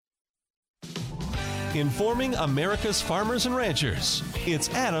informing America's farmers and ranchers. It's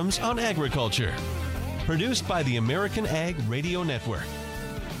Adams on Agriculture, produced by the American Ag Radio Network.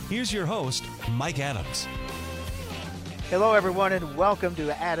 Here's your host, Mike Adams. Hello, everyone, and welcome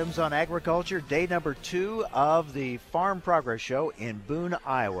to Adams on Agriculture, day number 2 of the Farm Progress Show in Boone,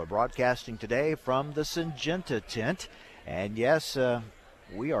 Iowa, broadcasting today from the Syngenta tent. And yes,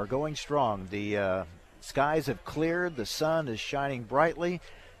 we are going strong. The skies have cleared, the sun is shining brightly,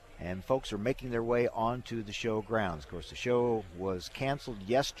 and folks are making their way onto the show grounds. Of course, the show was canceled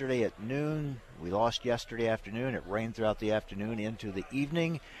yesterday at noon. We lost yesterday afternoon. It rained throughout the afternoon into the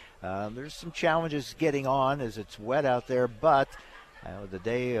evening. There's some challenges getting on as it's wet out there, but the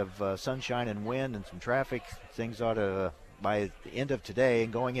day of sunshine and wind and some traffic, things ought to, by the end of today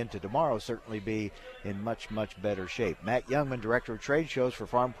and going into tomorrow, certainly be in much, much better shape. Matt Youngman, Director of Trade Shows for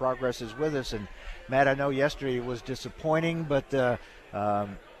Farm Progress, is with us. And, Matt, I know yesterday was disappointing, but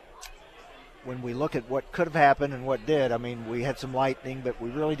when we look at what could have happened and what did, I mean, we had some lightning, but we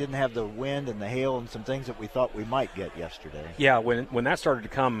really didn't have the wind and the hail and some things that we thought we might get yesterday. Yeah, when that started to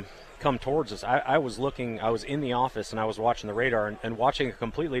come towards us, I was in the office and I was watching the radar and watching a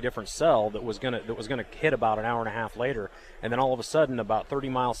completely different cell that was gonna hit about an hour and a half later, and then all of a sudden, about 30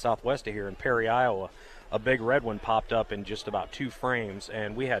 miles southwest of here in Perry, Iowa, a big red one popped up in just about 2 frames,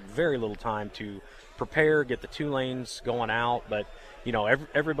 and we had very little time to prepare, get the 2 lanes going out, but you know,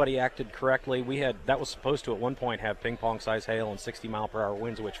 everybody acted correctly. That was supposed to at one point have ping pong size hail and 60 mile per hour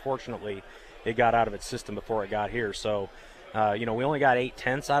winds, which fortunately it got out of its system before it got here. So, we only got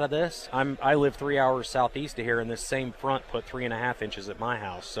 8/10 out of this. I live 3 hours southeast of here, and this same front put 3.5 inches at my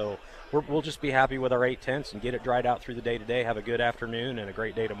house. So we'll just be happy with our 8/10 and get it dried out through the day today. Have a good afternoon and a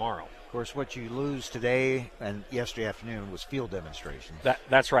great day tomorrow. Of course, what you lose today and yesterday afternoon was field demonstrations.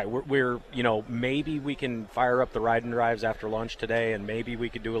 That's right. We're maybe we can fire up the ride and drives after lunch today, and maybe we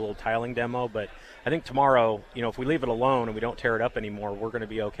could do a little tiling demo. But I think tomorrow, if we leave it alone and we don't tear it up anymore, we're going to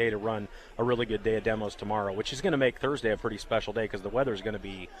be okay to run a really good day of demos tomorrow, which is going to make Thursday a pretty special day because the weather is going to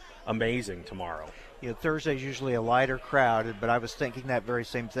be amazing tomorrow. Thursday's usually a lighter crowd, but I was thinking that very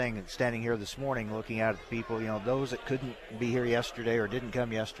same thing and standing here this morning looking at people, those that couldn't be here yesterday or didn't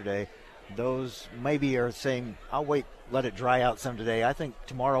come yesterday, those maybe are saying, I'll wait, let it dry out some today. I think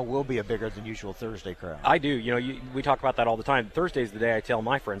tomorrow will be a bigger than usual Thursday crowd. I do. We talk about that all the time. Thursday's the day I tell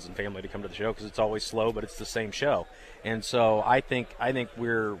my friends and family to come to the show because it's always slow, but it's the same show. And so I think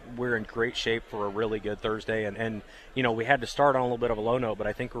we're in great shape for a really good Thursday. And we had to start on a little bit of a low note, but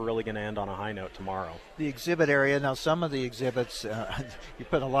I think we're really going to end on a high note tomorrow. The exhibit area, now some of the exhibits, you're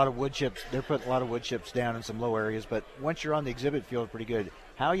putting a lot of wood chips. They're putting a lot of wood chips down in some low areas, but once you're on the exhibit field, pretty good.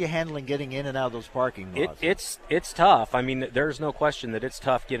 How are you handling getting in and out of those parking lots? It's tough. I mean, there's no question that it's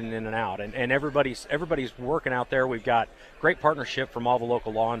tough getting in and out, and everybody's working out there. We've got great partnership from all the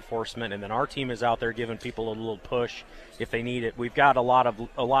local law enforcement, and then our team is out there giving people a little push if they need it. We've got a lot of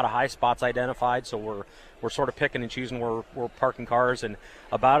high spots identified, so we're sort of picking and choosing where we're parking cars, and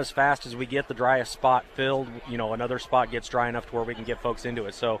about as fast as we get the driest spot filled, another spot gets dry enough to where we can get folks into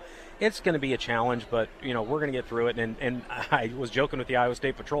it. So it's going to be a challenge, but we're going to get through it. And I was joking with the Iowa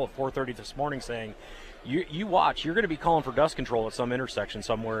State Patrol at 4:30 this morning saying, you watch, you're going to be calling for dust control at some intersection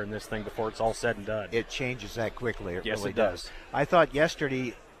somewhere in this thing before it's all said and done. It changes that quickly. It yes, really it does. I thought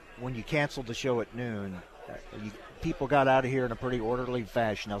yesterday when you canceled the show at noon, people got out of here in a pretty orderly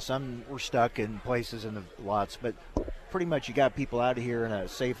fashion. Now, some were stuck in places in the lots, but pretty much you got people out of here in a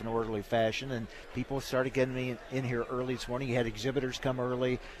safe and orderly fashion, and people started getting in here early this morning. You had exhibitors come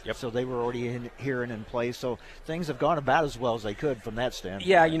early, yep. So they were already in here and in place. So things have gone about as well as they could from that standpoint.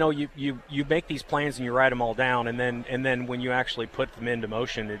 Yeah, you make these plans and you write them all down, and then when you actually put them into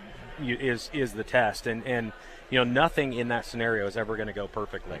motion, is the test. And nothing in that scenario is ever going to go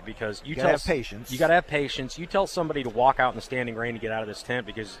perfectly because you gotta have patience. You got to have patience. You tell somebody to walk out in the standing rain to get out of this tent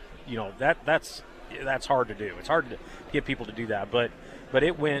because that's hard to do. It's hard to get people to do that, but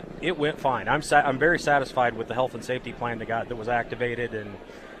it went fine. I'm very satisfied with the health and safety plan that was activated,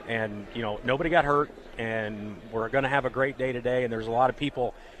 and nobody got hurt, and we're going to have a great day today. And there's a lot of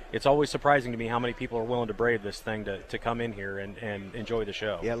people. It's always surprising to me how many people are willing to brave this thing to come in here and enjoy the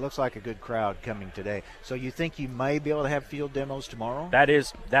show. Yeah, it looks like a good crowd coming today. So you think you may be able to have field demos tomorrow? That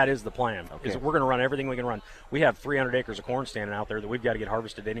is the plan. Okay. Is we're going to run everything we can run. We have 300 acres of corn standing out there that we've got to get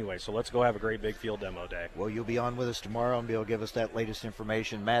harvested anyway, so let's go have a great big field demo day. Well, you'll be on with us tomorrow and be able to give us that latest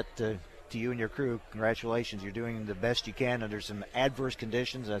information. Matt, to you and your crew, congratulations. You're doing the best you can under some adverse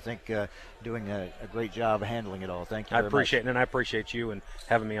conditions. I think doing a great job of handling it all. Thank you very much. I appreciate it, and I appreciate you and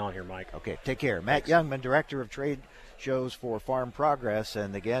having me on here, Mike. Okay, take care. Matt Youngman, Director of Trade Shows for Farm Progress.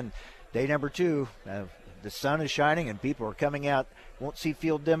 And again, day number 2, the sun is shining and people are coming out. Won't see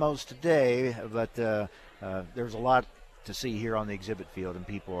field demos today, but there's a lot to see here on the exhibit field, and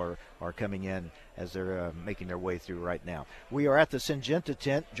people are coming in as they're making their way through right now. We are at the Syngenta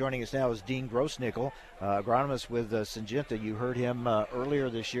tent. Joining us now is Dean Grossnickel, agronomist with Syngenta. You heard him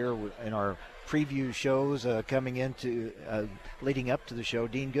earlier this year in our preview shows coming into leading up to the show.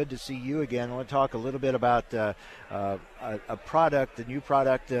 Dean, good to see you again. I want to talk a little bit about a product, the new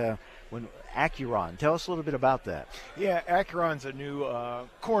product, Acuron. Tell us a little bit about that. Yeah, Acuron's a new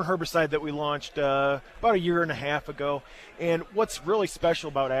corn herbicide that we launched about a year and a half ago. And what's really special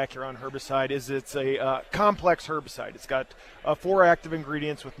about Acuron herbicide is it's a complex herbicide. It's got 4 active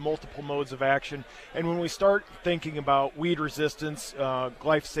ingredients with multiple modes of action. And when we start thinking about weed resistance,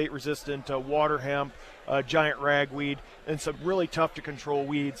 glyphosate-resistant water hemp, giant ragweed, and some really tough to control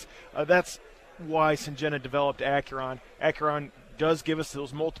weeds, that's why Syngenta developed Acuron. Acuron does give us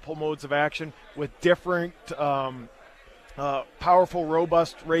those multiple modes of action with different powerful,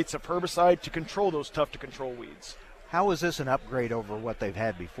 robust rates of herbicide to control those tough to control weeds. How is this an upgrade over what they've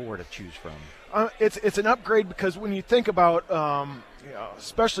had before to choose from? It's an upgrade because when you think about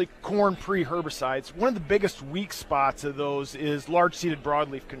especially corn pre-herbicides, one of the biggest weak spots of those is large-seeded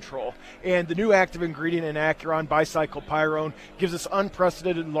broadleaf control. And the new active ingredient in Acuron, bicyclopyrone, gives us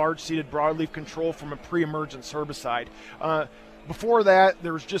unprecedented large-seeded broadleaf control from a pre-emergence herbicide. Before that,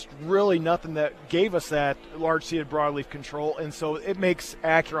 there was just really nothing that gave us that large-seeded broadleaf control, and so it makes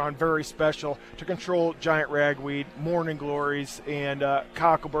Acuron very special to control giant ragweed, morning glories, and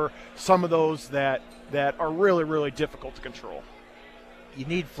cocklebur, some of those that are really, really difficult to control. You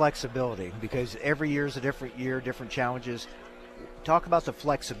need flexibility because every year is a different year, different challenges. Talk about the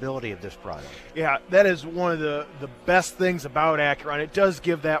flexibility of this product. Yeah, that is one of the best things about Acuron. It does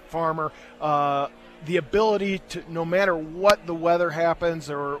give that farmer the ability to, no matter what the weather happens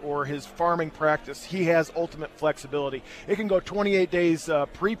or his farming practice, he has ultimate flexibility. It can go 28 days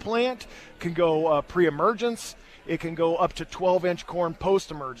pre-plant, can go pre-emergence, it can go up to 12-inch corn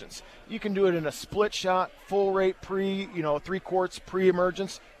post-emergence. You can do it in a split shot, full rate 3 quarts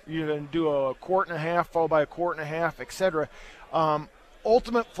pre-emergence. You can do a quart and a half followed by a quart and a half, etc.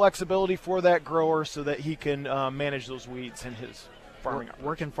 Ultimate flexibility for that grower so that he can manage those weeds in his farming.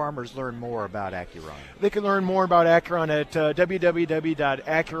 Where can farmers learn more about Acuron? They can learn more about Acuron at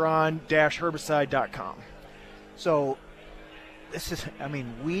www.acuron-herbicide.com. So this is,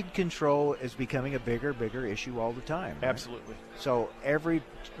 weed control is becoming a bigger issue all the time. Right? Absolutely. So every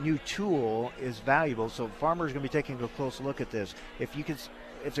new tool is valuable. So farmers are going to be taking a close look at this. If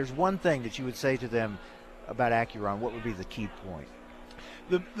there's one thing that you would say to them about Acuron, what would be the key point?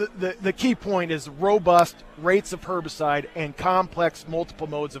 The key point is robust rates of herbicide and complex multiple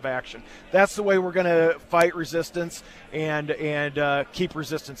modes of action. That's the way we're going to fight resistance and keep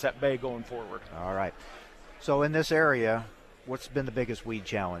resistance at bay going forward. All right. So in this area, what's been the biggest weed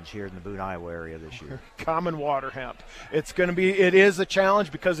challenge here in the Boone, Iowa area this year? Common water hemp. It is a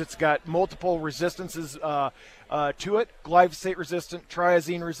challenge because it's got multiple resistances to it: glyphosate resistant,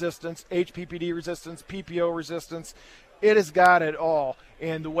 triazine resistance, HPPD resistance, PPO resistance. It has got it all,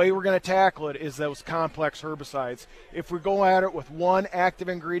 and the way we're going to tackle it is those complex herbicides. If we go at it with one active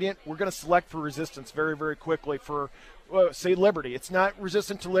ingredient, we're going to select for resistance very, very quickly for, say, Liberty. It's not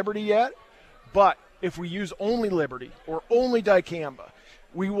resistant to Liberty yet, but if we use only Liberty or only dicamba,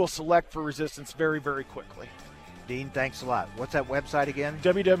 we will select for resistance very, very quickly. Dean, thanks a lot. What's that website again?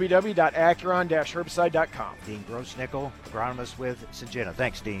 www.acuron-herbicide.com. Dean Grossnickel, agronomist with Syngenta.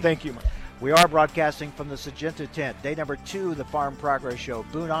 Thanks, Dean. Thank you, Mike. We are broadcasting from the Syngenta tent, day number 2 of the Farm Progress Show,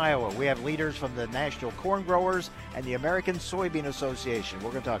 Boone, Iowa. We have leaders from the National Corn Growers and the American Soybean Association. We're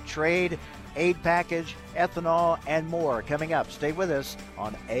going to talk trade, aid package, ethanol, and more coming up. Stay with us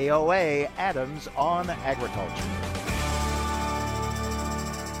on AOA, Adams on Agriculture.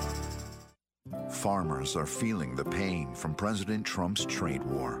 Farmers are feeling the pain from President Trump's trade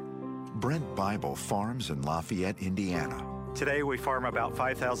war. Brent Bible farms in Lafayette, Indiana. Today we farm about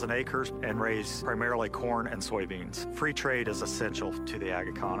 5,000 acres and raise primarily corn and soybeans. Free trade is essential to the ag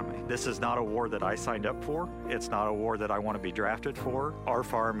economy. This is not a war that I signed up for. It's not a war that I want to be drafted for. Our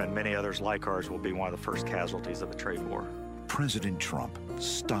farm and many others like ours will be one of the first casualties of a trade war. President Trump,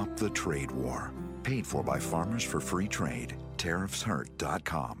 stop the trade war. Paid for by Farmers for Free Trade.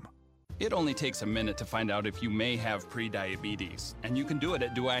 TariffsHurt.com. It only takes a minute to find out if you may have prediabetes, and you can do it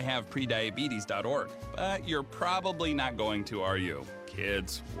at doihaveprediabetes.org. But you're probably not going to, are you?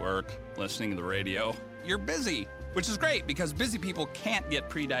 Kids, work, listening to the radio. You're busy, which is great because busy people can't get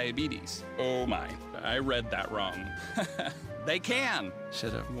prediabetes. Oh my, I read that wrong. They can.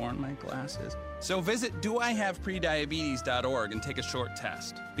 Should have worn my glasses. So visit doihaveprediabetes.org and take a short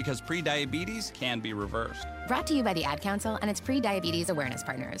test, because prediabetes can be reversed. Brought to you by the Ad Council and its pre-diabetes awareness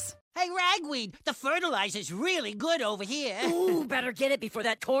partners. Hey, Ragweed, the fertilizer's really good over here. Ooh, better get it before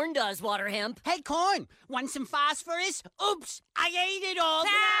that corn does, Water Hemp. Hey, corn, want some phosphorus? Oops, I ate it all.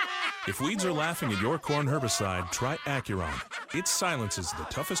 If weeds are laughing at your corn herbicide, try Acuron. It silences the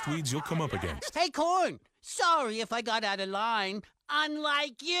toughest weeds you'll come up against. Hey, corn, sorry if I got out of line.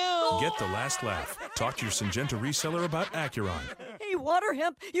 Unlike you. Get the last laugh. Talk to your Syngenta reseller about Acuron. Hey, Water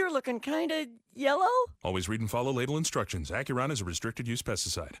Hemp, you're looking kind of yellow. Always read and follow label instructions. Acuron is a restricted use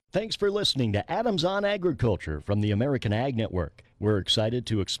pesticide. Thanks for listening to Adams on Agriculture from the American Ag Network. We're excited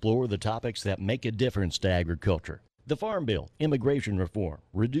to explore the topics that make a difference to agriculture. The Farm Bill, immigration reform,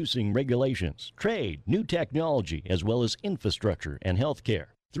 reducing regulations, trade, new technology, as well as infrastructure and health care.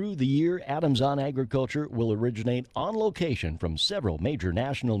 Through the year, Adams on Agriculture will originate on location from several major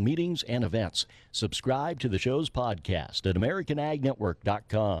national meetings and events. Subscribe to the show's podcast at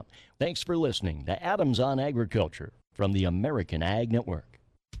AmericanAgNetwork.com. Thanks for listening to Adams on Agriculture from the American Ag Network.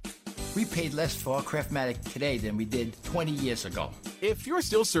 We paid less for our Craftmatic today than we did 20 years ago. If you're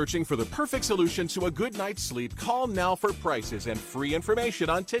still searching for the perfect solution to a good night's sleep, call now for prices and free information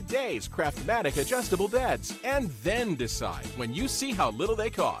on today's Craftmatic adjustable beds. And then decide when you see how little they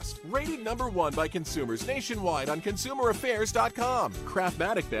cost. Rated #1 by consumers nationwide on ConsumerAffairs.com.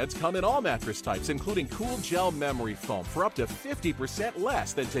 Craftmatic beds come in all mattress types, including cool gel memory foam for up to 50%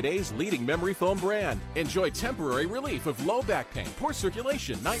 less than today's leading memory foam brand. Enjoy temporary relief of low back pain, poor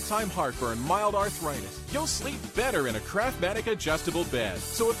circulation, nighttime heartburn, mild arthritis. You'll sleep better in a Craftmatic adjustable bed.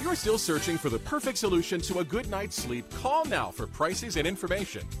 So if you're still searching for the perfect solution to a good night's sleep, call now for prices and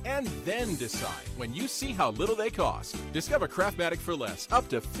information. And then decide when you see how little they cost. Discover Craftmatic for less, up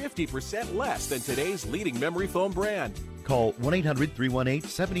to 50% less than today's leading memory foam brand. Call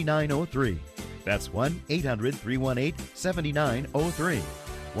 1-800-318-7903. That's 1-800-318-7903.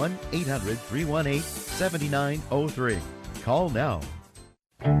 1-800-318-7903. Call now.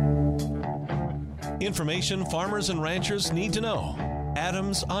 Information farmers and ranchers need to know.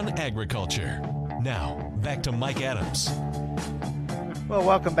 Adams on Agriculture. Now, back to Mike Adams. Well,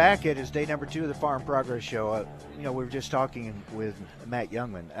 welcome back. It is day number 2 of the Farm Progress Show. We were just talking with Matt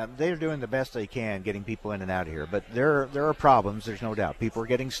Youngman. They're doing the best they can getting people in and out of here, but there are problems, there's no doubt. People are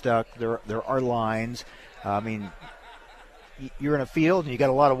getting stuck. There are lines. You're in a field and you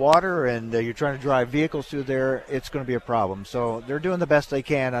got a lot of water and you're trying to drive vehicles through there, it's going to be a problem. So they're doing the best they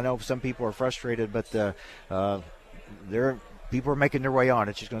can. I know some people are frustrated, but people are making their way on.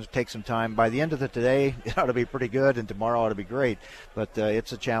 It's just going to take some time. By the end of the day, it ought to be pretty good, and tomorrow ought to be great. But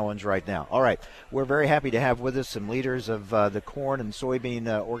it's a challenge right now. All right, we're very happy to have with us some leaders of the corn and soybean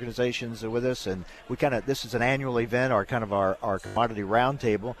organizations with us, and this is an annual event, our commodity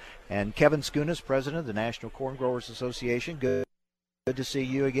roundtable. And Kevin Skunas, president of the National Corn Growers Association. Good to see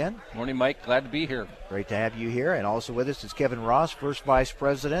you again. Morning, Mike. Glad to be here. Great to have you here. And also with us is Kevin Ross, first vice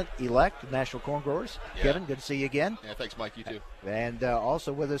president-elect of National Corn Growers. Yeah. Kevin, good to see you again. Yeah, thanks, Mike. You too. And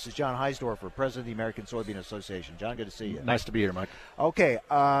also with us is John Heisdorfer, president of the American Soybean Association. John, good to see you. Nice to be here, Mike. Okay.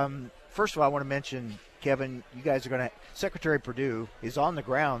 First of all, I want to mention, Kevin, you guys are going to – Secretary Perdue is on the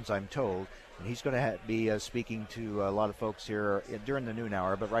grounds, I'm told, and he's going to be speaking to a lot of folks here during the noon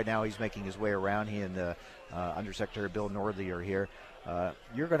hour. But right now he's making his way around. He and Undersecretary Bill Northey are here.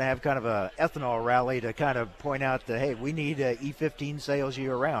 You're going to have kind of a ethanol rally to kind of point out that, hey, we need E15 sales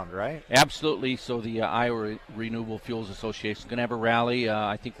year-round, right? Absolutely. So the Iowa Renewable Fuels Association is going to have a rally.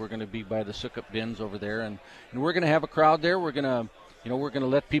 I think we're going to be by the Sukup bins over there, and we're going to have a crowd there. We're going to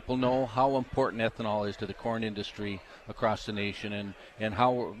let people know how important ethanol is to the corn industry across the nation, and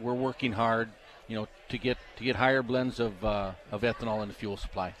how we're working hard, to get higher blends of ethanol in the fuel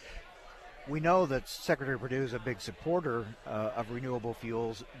supply. We know that Secretary Perdue is a big supporter of renewable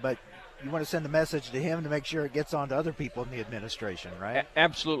fuels, but you want to send a message to him to make sure it gets on to other people in the administration, right?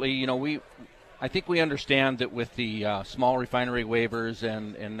 Absolutely. I think we understand that with the small refinery waivers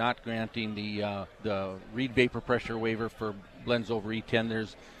and not granting the Reed vapor pressure waiver for blends over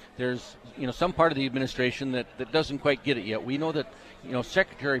E10, there's some part of the administration that doesn't quite get it yet. We know that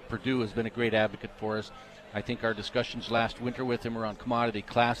Secretary Perdue has been a great advocate for us. I think our discussions last winter with him around Commodity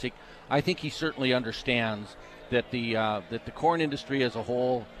Classic, I think he certainly understands that the corn industry as a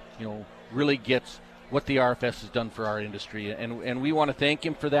whole, really gets what the RFS has done for our industry, and we want to thank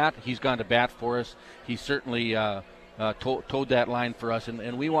him for that. He's gone to bat for us. He certainly towed that line for us,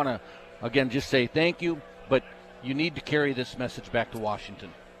 and we want to, again, just say thank you, but you need to carry this message back to Washington.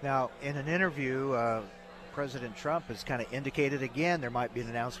 Now, in an interview, President Trump has kind of indicated again there might be an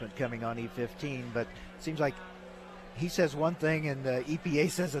announcement coming on E15, but it seems like he says one thing and the EPA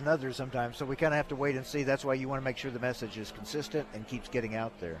says another sometimes, so we kind of have to wait and see. That's why you want to make sure the message is consistent and keeps getting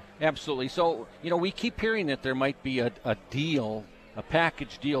out there. Absolutely. So, we keep hearing that there might be a deal, a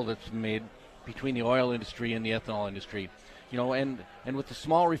package deal that's made between the oil industry and the ethanol industry. And with the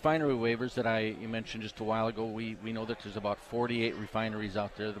small refinery waivers that you mentioned just a while ago, we know that there's about 48 refineries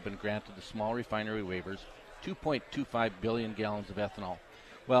out there that have been granted the small refinery waivers, 2.25 billion gallons of ethanol.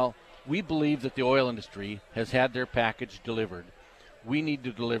 Well, we believe that the oil industry has had their package delivered. We need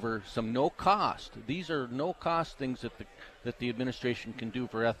to deliver some no-cost. These are no-cost things that the administration can do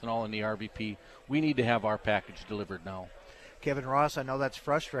for ethanol and the RVP. We need to have our package delivered now. Kevin Ross, I know that's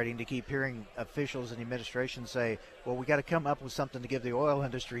frustrating to keep hearing officials in the administration say, well, we got to come up with something to give the oil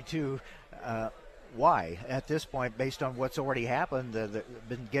industry too. Why, at this point, based on what's already happened,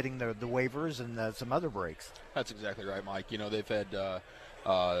 been getting the waivers and some other breaks? That's exactly right, Mike. They've had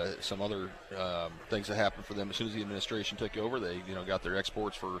some other things that happened for them as soon as the administration took over. They, got their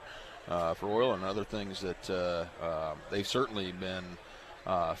exports for oil and other things that they've certainly been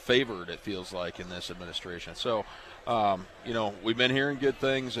favored, it feels like, in this administration. So, we've been hearing good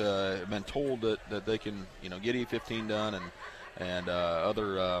things. Been told that they can, get E15 done and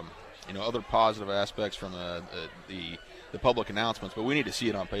other other positive aspects from the public announcements. But we need to see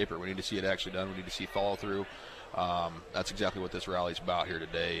it on paper. We need to see it actually done. We need to see follow through. That's exactly what this rally is about here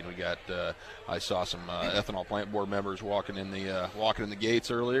today. And we got I saw some ethanol plant board members walking in the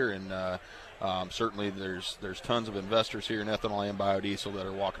gates earlier, and certainly there's tons of investors here in ethanol and biodiesel that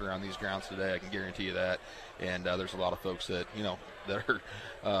are walking around these grounds today. I can guarantee you that. And there's a lot of folks that that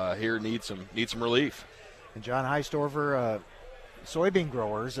are here need some relief. And John Heistorfer, soybean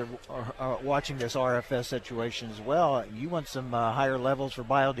growers are watching this RFS situation as well. You want some higher levels for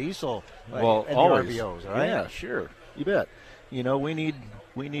biodiesel, well, and always. The RVOs, right? Yeah, sure, you bet.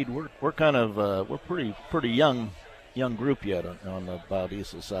 We're kind of we're pretty young group yet on the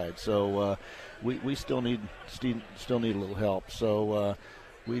biodiesel side, so we still need a little help. So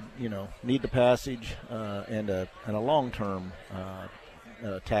we need the passage and a long-term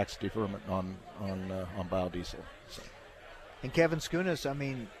tax deferment on biodiesel. So. And Kevin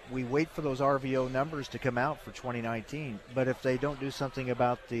Skunas, we wait for those RVO numbers to come out for 2019, but if they don't do something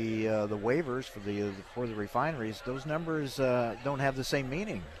about the waivers for the refineries, those numbers don't have the same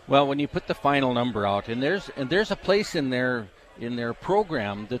meaning. Well, when you put the final number out, and there's a place in their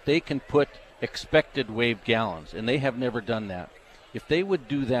program that they can put expected waived gallons, and they have never done that. If they would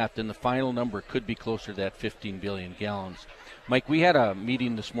do that, then the final number could be closer to that 15 billion gallons. Mike, we had a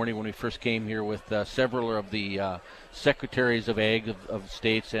meeting this morning when we first came here with several of the secretaries of ag of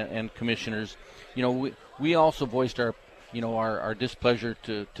states and commissioners. We also voiced our displeasure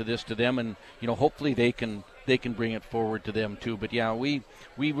to them, and hopefully they can bring it forward to them too. But yeah, we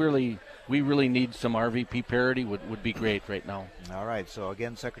really need some RVP parity. Would be great right now. All right. So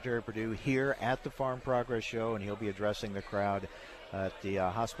again, Secretary Perdue here at the Farm Progress Show, and he'll be addressing the crowd at the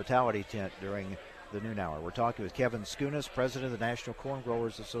hospitality tent during the noon hour. We're talking with Kevin Skunas, President of the National Corn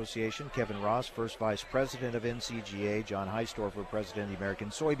Growers Association, Kevin Ross, First Vice President of NCGA, John Heistorfer, President of the American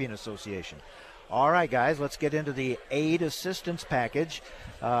Soybean Association. All right, guys, let's get into the aid assistance package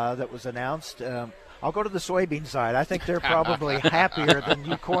that was announced. I'll go to the soybean side. I think they're probably happier than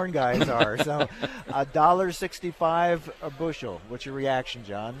you corn guys are. So $1.65 a bushel. What's your reaction,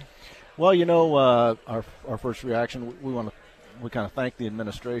 John? Well, our first reaction, we kind of thank the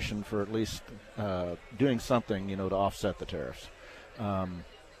administration for at least doing something, to offset the tariffs.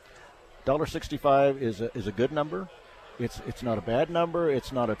 $1.65 is a good number. It's not a bad number.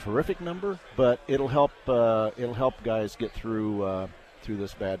 It's not a terrific number, but it'll help guys get through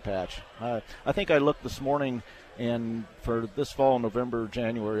this bad patch. I think I looked this morning, and for this fall, November,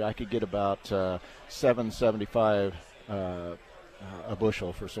 January, I could get about $7.75 a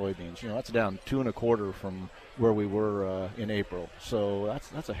bushel for soybeans. That's down 2 1/4 from where we were in April. So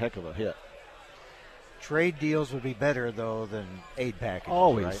that's a heck of a hit. Trade deals would be better though than aid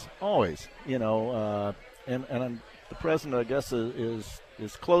packages. Always. And the president, I guess, is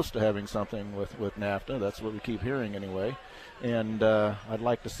close to having something with NAFTA. That's what we keep hearing anyway. And I'd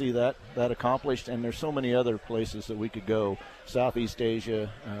like to see that accomplished. And there's so many other places that we could go. Southeast Asia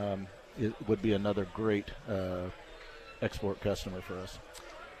would be another great export customer for us.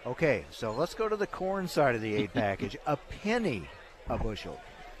 Okay, so let's go to the corn side of the aid package. A penny a bushel.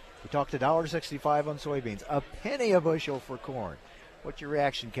 We talked $1.65 on soybeans. A penny a bushel for corn. What's your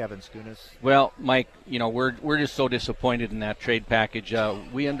reaction, Kevin Skunas? Well, Mike, we're just so disappointed in that trade package.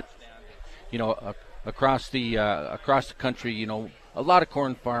 We understand, across the country, a lot of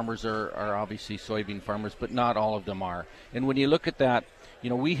corn farmers are obviously soybean farmers, but not all of them are. And when you look at that,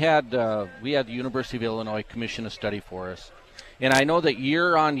 we had the University of Illinois commission a study for us, and I know that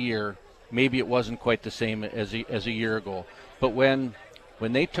year on year, maybe it wasn't quite the same as a year ago, but when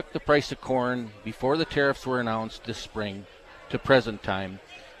they took the price of corn before the tariffs were announced this spring to present time,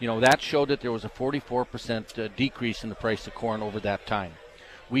 that showed that there was a 44% decrease in the price of corn over that time.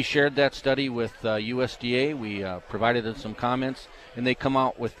 We shared that study with USDA. We provided them some comments, and they come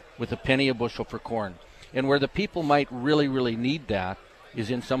out with a penny a bushel for corn. And where the people might really, really need that is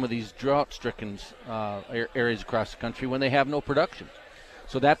in some of these drought-stricken areas across the country when they have no production.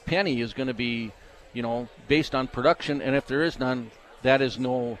 So that penny is going to be, based on production, and if there is none, that is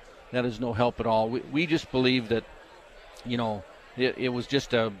no help at all. We just believe that, it was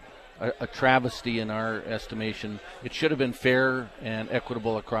just a travesty in our estimation. It should have been fair and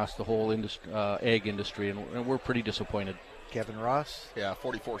equitable across the whole ag industry, and we're pretty disappointed. Kevin Ross? Yeah,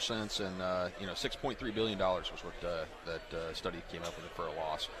 44 cents and, $6.3 billion was what that study came up with for a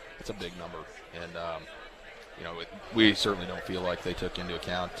loss. It's a big number. And, we certainly don't feel like they took into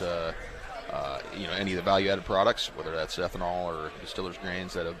account, any of the value-added products, whether that's ethanol or distillers'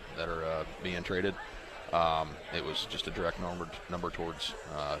 grains that are being traded. It was just a direct number towards,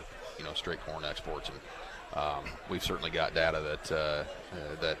 straight corn exports. And we've certainly got data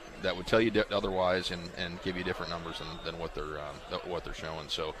that would tell you otherwise and give you different numbers than what they're showing.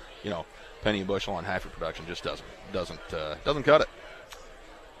 So, penny a bushel on half your production just doesn't cut it.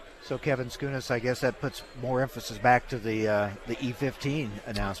 So, Kevin Skunas, I guess that puts more emphasis back to the E15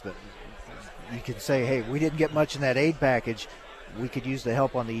 announcement. You can say, hey, we didn't get much in that aid package. We could use the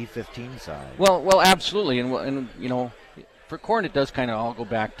help on the E15 side. Well, absolutely. And for corn, it does kind of all go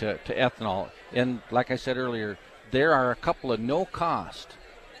back to ethanol. And like I said earlier, there are a couple of no-cost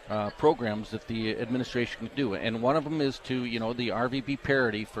programs that the administration can do. And one of them is to, the RVB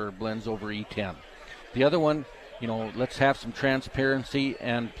parity for blends over E10. The other one, let's have some transparency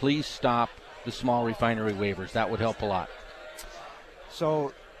and please stop the small refinery waivers. That would help a lot.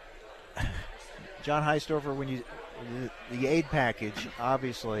 So, John Heistorfer, when the aid package,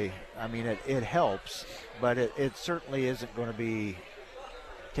 obviously, I mean, it helps, but it certainly isn't going to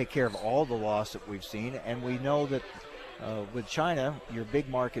take care of all the loss that we've seen. And we know that with China, your big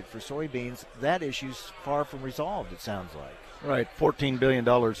market for soybeans, that issue's far from resolved, it sounds like. Right, $14 billion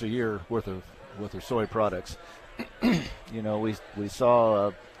a year worth of soy products. We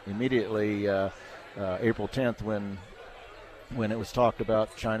saw immediately April 10th when it was talked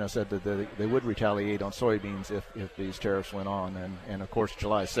about, China said that they would retaliate on soybeans if these tariffs went on. And of course,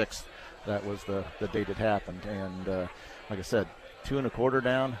 July 6th, that was the date it happened. And like I said, 2.25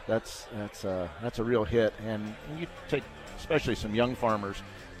 down, that's a real hit. And you take especially some young farmers,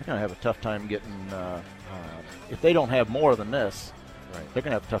 they're going to have a tough time getting, if they don't have more than this, right, they're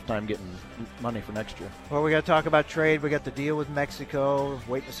going to have a tough time getting money for next year. Well, we got to talk about trade. We got the deal with Mexico.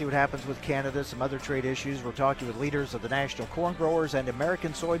 Wait to see what happens with Canada, some other trade issues. We'll talk to you with leaders of the National Corn Growers and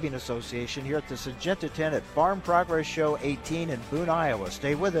American Soybean Association here at the Syngenta tent at Farm Progress Show 18 in Boone, Iowa.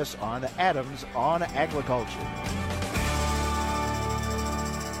 Stay with us on Adams on Agriculture.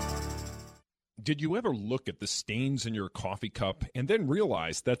 Did you ever look at the stains in your coffee cup and then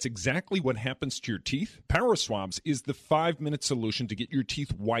realize that's exactly what happens to your teeth? PowerSwabs is the 5-minute solution to get your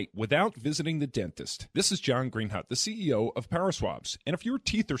teeth white without visiting the dentist. This is John Greenhut, the CEO of PowerSwabs. And if your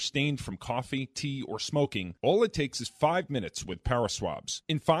teeth are stained from coffee, tea, or smoking, all it takes is 5 minutes with PowerSwabs.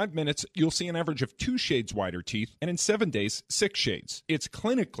 In 5 minutes, you'll see an average of 2 shades whiter teeth, and in 7 days, 6 shades. It's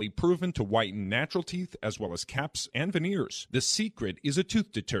clinically proven to whiten natural teeth as well as caps and veneers. The secret is a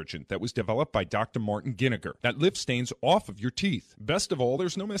tooth detergent that was developed by Dr. Martin Ginniger that lifts stains off of your teeth. Best of all,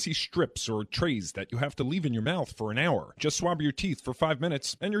 there's no messy strips or trays that you have to leave in your mouth for an hour. Just swab your teeth for 5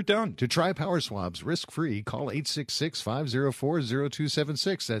 minutes and you're done. To try PowerSwabs risk-free, call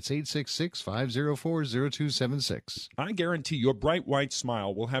 866-504-0276. That's 866-504-0276. I guarantee your bright white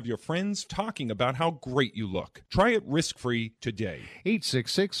smile will have your friends talking about how great you look. Try it risk-free today.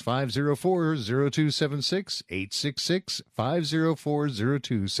 866-504-0276.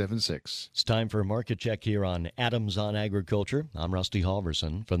 866-504-0276. It's time for a market check here on Adams on Agriculture. I'm Rusty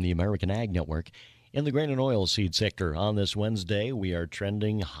Halverson from the American Ag Network. In the grain and oilseed sector on this Wednesday, we are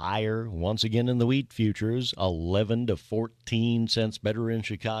trending higher once again in the wheat futures, 11 to 14 cents better in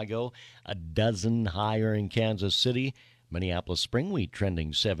Chicago, a dozen higher in Kansas City. Minneapolis spring wheat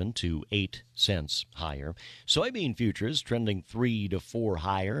trending 7 to 8 cents higher. Soybean futures trending 3 to 4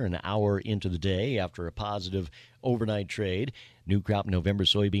 higher an hour into the day after a positive overnight trade. New crop November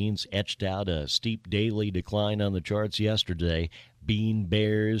soybeans etched out a steep daily decline on the charts yesterday. Bean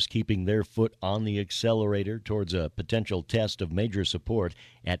bears keeping their foot on the accelerator towards a potential test of major support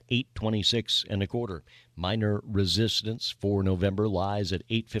at 826 1/4. Minor resistance for November lies at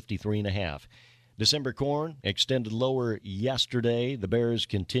 853 1/2. December corn extended lower yesterday. The bears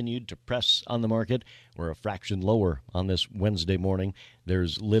continued to press on the market. We're a fraction lower on this Wednesday morning.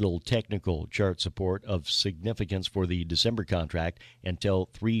 There's little technical chart support of significance for the December contract until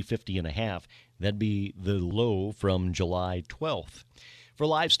 350 1/2. That'd be the low from July 12th. For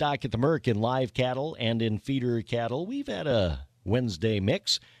livestock at the Merc in live cattle and in feeder cattle, we've had a Wednesday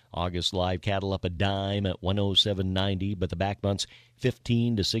mix. August live cattle up a dime at 107.90, but the back months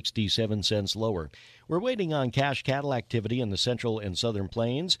 15 to 67 cents lower. We're waiting on cash cattle activity in the central and southern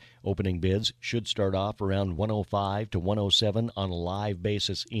plains. Opening bids should start off around 105 to 107 on a live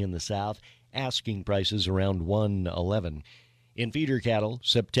basis in the south. Asking prices around 111. In feeder cattle,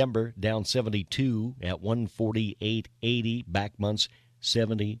 September down 72 at 148.80. Back months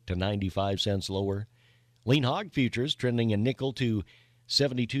 70 to 95 cents lower. Lean hog futures trending a nickel to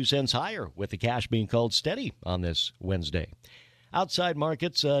 72 cents higher, with the cash being called steady on this Wednesday. Outside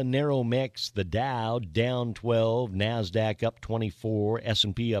markets, a narrow mix. The Dow down 12, NASDAQ up 24,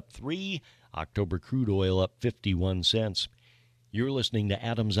 S&P up 3, October crude oil up 51 cents. You're listening to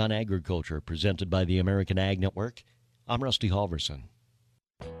Adams on Agriculture, presented by the American Ag Network. I'm Rusty Halverson.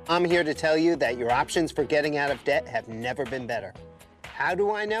 I'm here to tell you that your options for getting out of debt have never been better. How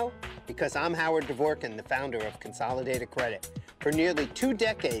do I know? Because I'm Howard Dvorkin, the founder of Consolidated Credit. For nearly 2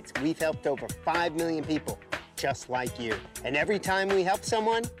 decades, we've helped over 5 million people, just like you. And every time we help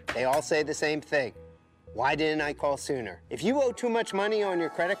someone, they all say the same thing. Why didn't I call sooner? If you owe too much money on your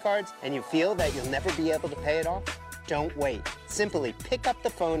credit cards and you feel that you'll never be able to pay it off, don't wait. Simply pick up the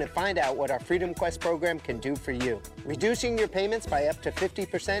phone and find out what our Freedom Quest program can do for you. Reducing your payments by up to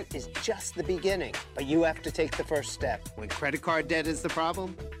 50% is just the beginning, but you have to take the first step. When credit card debt is the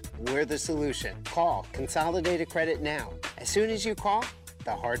problem, we're the solution. Call Consolidated Credit now. As soon as you call,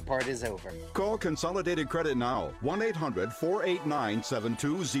 the hard part is over. Call Consolidated Credit now.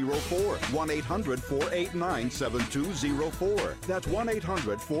 1-800-489-7204. 1-800-489-7204. That's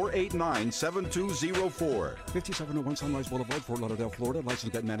 1-800-489-7204. 5701 Sunrise Boulevard, Fort Lauderdale, Florida.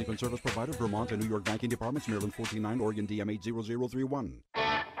 Licensed debt management service provider, Vermont and New York banking departments, Maryland 149, Oregon DM 80031.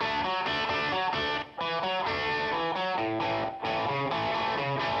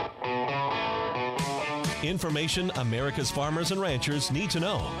 Information America's farmers and ranchers need to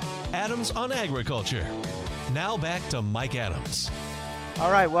know. Adams on Agriculture. Now back to Mike Adams.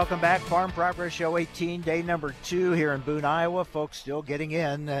 All right, welcome back. Farm Progress Show 18, day number 2 here in Boone, Iowa. Folks still getting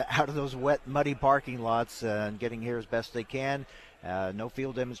in out of those wet, muddy parking lots and getting here as best they can. No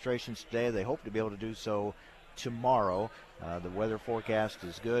field demonstrations today. They hope to be able to do so tomorrow. The weather forecast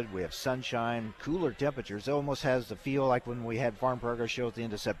is good. We have sunshine, cooler temperatures. It almost has the feel like when we had Farm Progress Show at the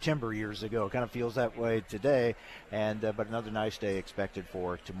end of September years ago. It kind of feels that way today, and but another nice day expected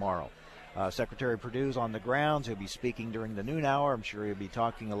for tomorrow. Secretary Perdue's on the grounds. He'll be speaking during the noon hour. I'm sure he'll be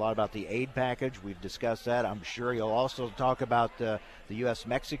talking a lot about the aid package. We've discussed that. I'm sure he'll also talk about the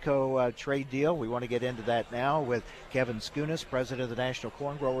U.S.-Mexico trade deal. We want to get into that now with Kevin Skunas, president of the National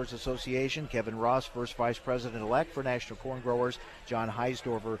Corn Growers Association. Kevin Ross, first vice president-elect for National Corn Growers. John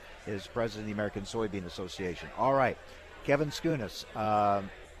Heisdorfer is president of the American Soybean Association. All right, Kevin Skunas,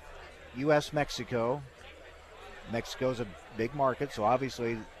 U.S.-Mexico. Mexico's a big market, so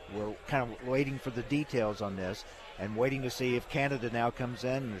obviously we're kind of waiting for the details on this and waiting to see if Canada now comes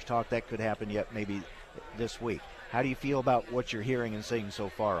in. And there's talk that could happen yet maybe this week. How do you feel about what you're hearing and seeing so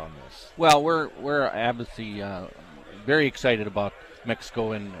far on this? Well, we're obviously very excited about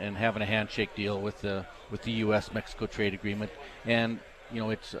Mexico and having a handshake deal with the U.S.-Mexico trade agreement. And, you know,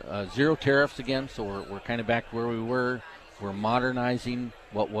 it's zero tariffs again, so we're kind of back where we were. We're modernizing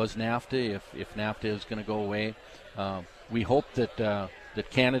what was NAFTA if NAFTA is going to go away. We hope that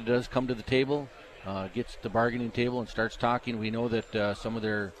Canada does come to the table, gets to the bargaining table and starts talking. We know that some of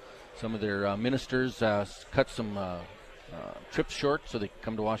their ministers cut some trips short so they can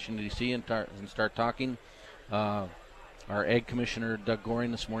come to Washington, D.C. and start talking. Our Ag Commissioner, Doug Goring,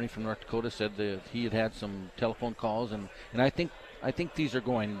 this morning from North Dakota said that he had some telephone calls, and I think these are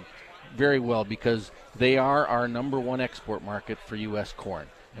going very well because they are our number one export market for U.S. corn.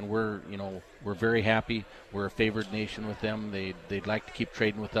 And we're very happy. We're a favored nation with them. They'd like to keep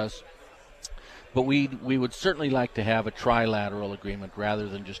trading with us. But we would certainly like to have a trilateral agreement rather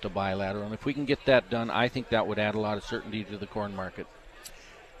than just a bilateral. And if we can get that done, I think that would add a lot of certainty to the corn market.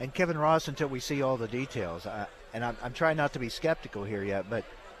 And Kevin Ross, until we see all the details, and I'm trying not to be skeptical here yet, but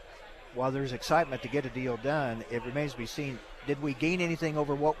while there's excitement to get a deal done, it remains to be seen did we gain anything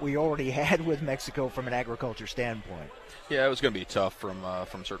over what we already had with Mexico from an agriculture standpoint? Yeah, it was going to be tough from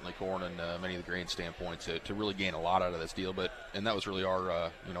certainly corn and many of the grain standpoints to really gain a lot out of this deal. And that was really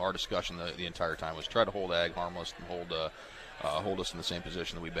our discussion the entire time, was try to hold ag harmless and hold us in the same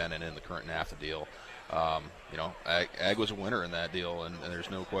position that we've been in the current NAFTA deal. Ag was a winner in that deal, and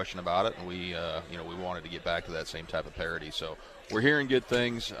there's no question about it. And we wanted to get back to that same type of parity. So we're hearing good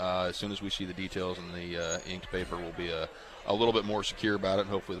things. As soon as we see the details in the inked paper, we'll be a little bit more secure about it, and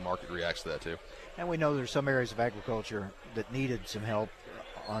hopefully the market reacts to that too. And we know there's some areas of agriculture that needed some help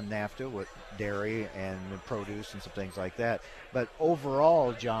on NAFTA with dairy and produce and some things like that. But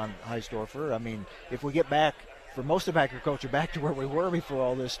overall, John Heisdorfer, I mean, if we get back for most of agriculture back to where we were before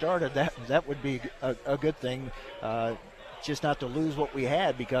all this started, that would be a good thing, just not to lose what we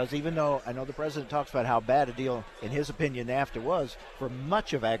had, because even though I know the president talks about how bad a deal, in his opinion, NAFTA was, for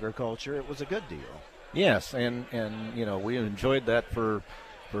much of agriculture, it was a good deal. Yes, and we enjoyed that for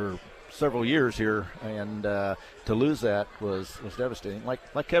several years here, and to lose that was devastating.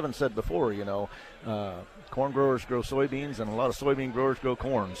 Like Kevin said before, corn growers grow soybeans, and a lot of soybean growers grow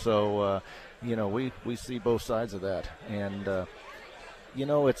corn. So, we see both sides of that, and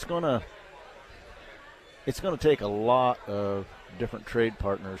it's gonna take a lot of different trade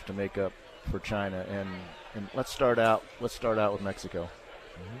partners to make up for China, and let's start out with Mexico.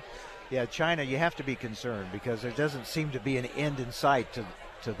 Mm-hmm. Yeah, China, you have to be concerned because there doesn't seem to be an end in sight to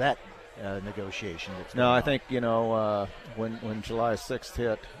that negotiation. No, I think, when July 6th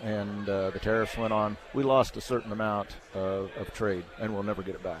hit and the tariffs went on, we lost a certain amount of trade, and we'll never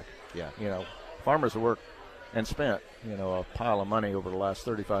get it back. Yeah. Farmers have worked and spent, a pile of money over the last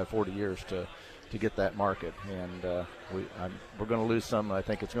 35, 40 years to get that market, and we're going to lose some. I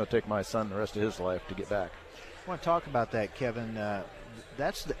think it's going to take my son the rest of his life to get back. I want to talk about that, Kevin.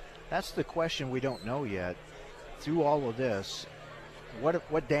 That's the question we don't know yet. Through all of this,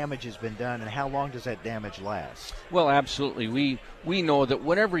 what damage has been done, and how long does that damage last? Well, absolutely. We know that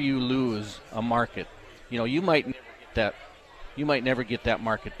whenever you lose a market, you might never get that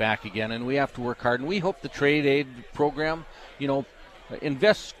market back again, and we have to work hard. And we hope the trade aid program,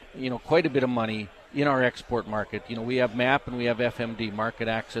 invests quite a bit of money in our export market. We have MAP and we have FMD, Market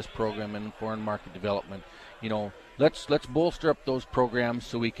Access Program, and Foreign Market Development. Let's bolster up those programs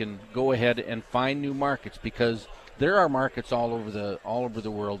so we can go ahead and find new markets, because there are markets all over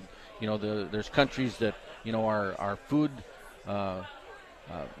the world. There's countries that are food are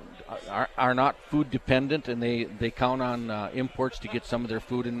not food dependent, and they count on imports to get some of their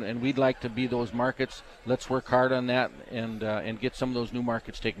food, and we'd like to be those markets. Let's work hard on that and get some of those new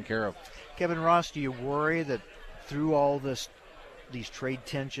markets taken care of. Kevin Ross, do you worry that through all these trade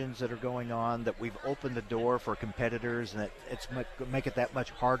tensions that are going on, that we've opened the door for competitors, and that it's make it that much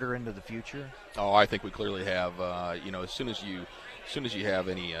harder into the future? Oh, I think we clearly have. As soon as you have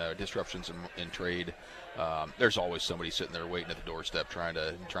any disruptions in trade, there's always somebody sitting there waiting at the doorstep trying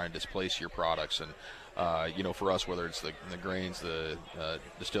to displace your products. And for us, whether it's the grains, the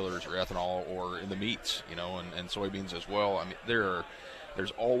distillers, or ethanol, or in the meats, and soybeans as well. I mean,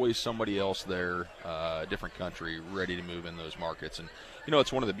 there's always somebody else there, a different country, ready to move in those markets. And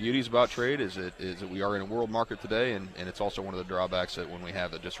it's one of the beauties about trade is that we are in a world market today, and it's also one of the drawbacks that when we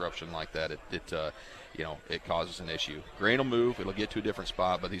have a disruption like that, it causes an issue. Grain will move, it'll get to a different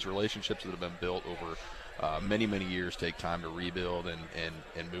spot, but these relationships that have been built over many years take time to rebuild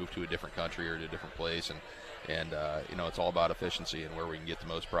and move to a different country or to a different place. And it's all about efficiency and where we can get the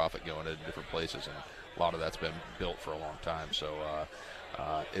most profit going to different places. And a lot of that's been built for a long time. So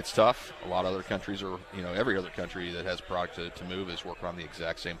it's tough. A lot of other countries are, every other country that has a product to move is working on the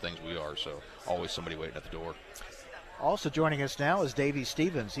exact same things we are. So always somebody waiting at the door. Also joining us now is Davey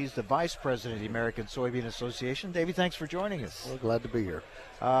Stevens. He's the Vice President of the American Soybean Association. Davey, thanks for joining us. Well, glad to be here.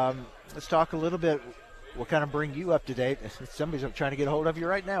 Let's talk a little bit. We'll kind of bring you up to date. Somebody's trying to get a hold of you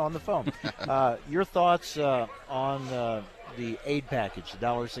right now on the phone. Your thoughts on the aid package, the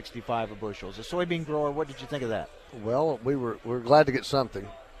 $1.65 a bushel. As a soybean grower, what did you think of that? Well, we're glad to get something,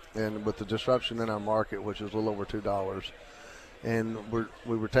 and with the disruption in our market, which is a little over $2, and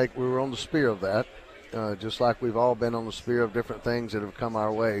we were on the spear of that, just like we've all been on the spear of different things that have come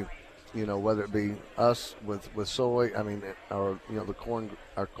our way. Whether it be us with soy, or the corn,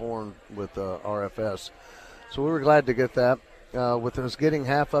 our corn with RFS. So we were glad to get that. With us getting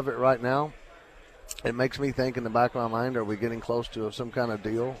half of it right now, it makes me think in the back of my mind, are we getting close to some kind of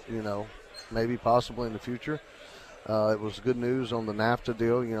deal? Maybe possibly in the future. It was good news on the NAFTA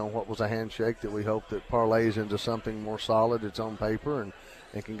deal. What was a handshake that we hope that parlays into something more solid, its own paper,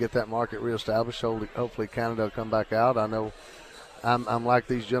 and can get that market reestablished. Hopefully Canada will come back out. I know I'm like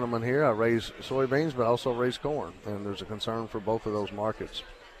these gentlemen here. I raise soybeans, but also raise corn, and there's a concern for both of those markets.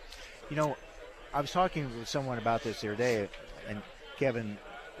 You know, I was talking with someone about this the other day, and Kevin,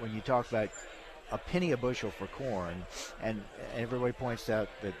 when you talk about a penny a bushel for corn, and everybody points out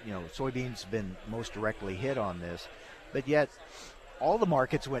that, you know, soybeans have been most directly hit on this, but yet all the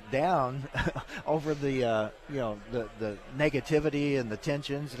markets went down over the the negativity and the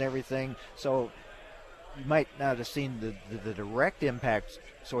tensions and everything. So you might not have seen the direct impact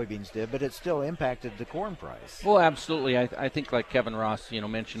soybeans did, but it still impacted the corn price. Well, absolutely. I think, like Kevin Ross,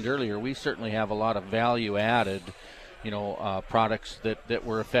 mentioned earlier, we certainly have a lot of value-added, products that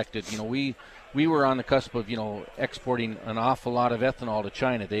were affected. We were on the cusp of, exporting an awful lot of ethanol to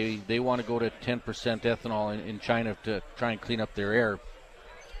China. They want to go to 10% ethanol in China to try and clean up their air.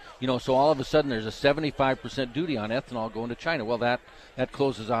 So all of a sudden there's a 75% duty on ethanol going to China. Well, that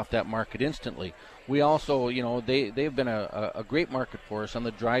closes off that market instantly. We also, they've been a great market for us on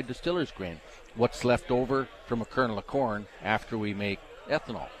the dried distiller's grain. What's left over from a kernel of corn after we make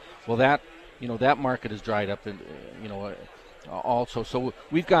ethanol. Well, that market is dried up, and also. So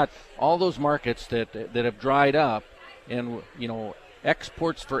we've got all those markets that have dried up, and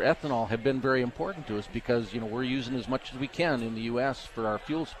exports for ethanol have been very important to us because we're using as much as we can in the U.S. for our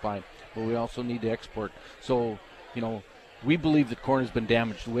fuel supply, but we also need to export. So we believe that corn has been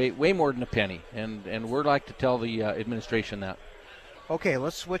damaged way more than a penny, and we'd like to tell the administration that. Okay,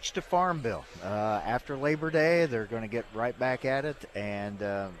 let's switch to Farm Bill. After Labor Day, they're going to get right back at it, and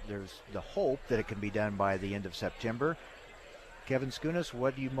there's the hope that it can be done by the end of September. Kevin Skunas,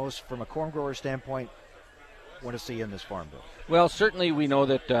 what do you most, from a corn grower standpoint, want to see in this Farm Bill? Well, certainly we know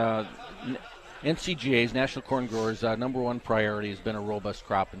that NCGA's, National Corn Growers' number one priority has been a robust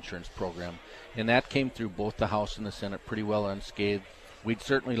crop insurance program, and that came through both the House and the Senate pretty well unscathed. We'd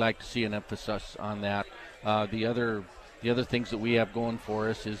certainly like to see an emphasis on that. The other things that we have going for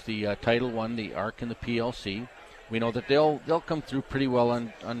us is the Title I, the ARC, and the PLC. We know that they'll come through pretty well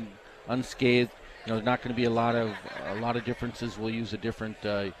unscathed. There's not going to be a lot of differences. We'll use a different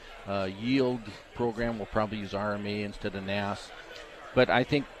yield program. We'll probably use RMA instead of NAS. But I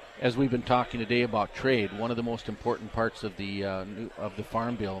think, as we've been talking today about trade, one of the most important parts of the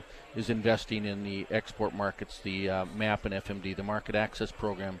Farm Bill is investing in the export markets, the MAP and FMD, the Market Access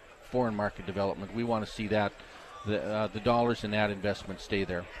Program, foreign market development. We want to see that the dollars in that investment stay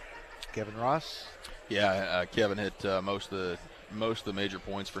there. Kevin Ross? Yeah, Kevin hit most of the major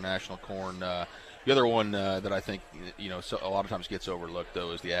points for national corn. The other one that I think a lot of times gets overlooked,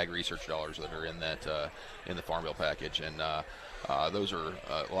 though, is the ag research dollars that are in the Farm Bill package, and those are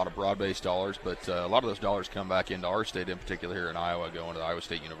a lot of broad-based dollars, but a lot of those dollars come back into our state, in particular here in Iowa, going to the Iowa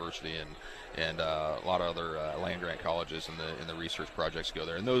State University, and a lot of other land-grant colleges and the research projects go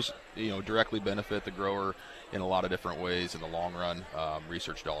there, and those directly benefit the grower in a lot of different ways in the long run.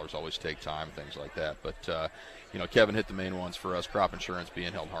 Research dollars always take time, things like that, but Kevin hit the main ones for us. Crop insurance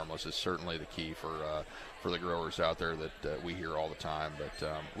being held harmless is certainly the key for the growers out there that we hear all the time. But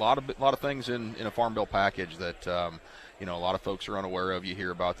a lot of things in a Farm Bill package that a lot of folks are unaware of. You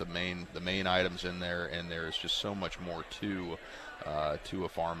hear about the main items in there, and there's just so much more to a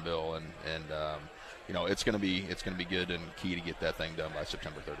Farm Bill, and it's going to be good and key to get that thing done by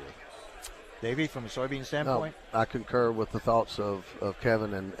September 30th. Davey, from a soybean standpoint? No, I concur with the thoughts of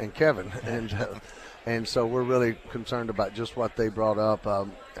Kevin and Kevin, and so we're really concerned about just what they brought up.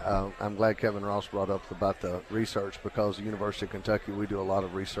 I'm glad Kevin Ross brought up about the research, because the University of Kentucky, we do a lot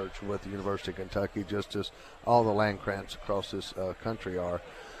of research with the University of Kentucky, just as all the land grants across this country are.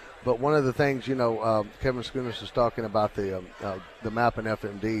 But one of the things, Kevin Skunas is talking about the MAP and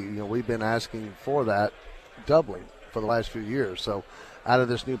FMD. We've been asking for that doubling for the last few years. So out of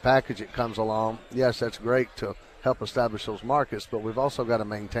this new package that comes along, yes, that's great to help establish those markets, but we've also got to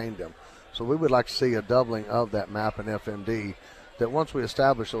maintain them. So we would like to see a doubling of that MAP and FMD, that once we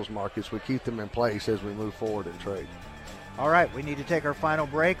establish those markets, we keep them in place as we move forward in trade. All right, we need to take our final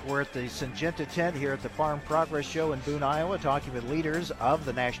break. We're at the Syngenta tent here at the Farm Progress Show in Boone, Iowa, talking with leaders of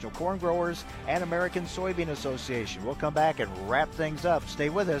the National Corn Growers and American Soybean Association. We'll come back and wrap things up. Stay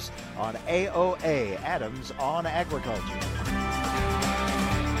with us on AOA, Adams on Agriculture.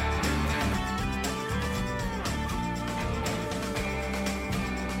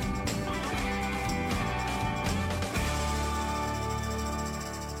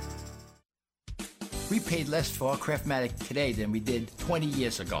 We paid less for our Craftmatic today than we did 20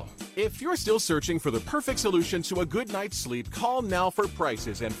 years ago. If you're still searching for the perfect solution to a good night's sleep, call now for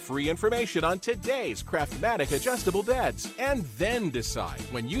prices and free information on today's Craftmatic adjustable beds. And then decide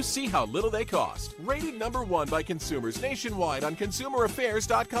when you see how little they cost. Rated #1 by consumers nationwide on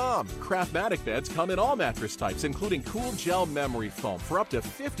consumeraffairs.com. Craftmatic beds come in all mattress types, including cool gel memory foam for up to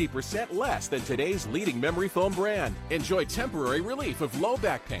 50% less than today's leading memory foam brand. Enjoy temporary relief of low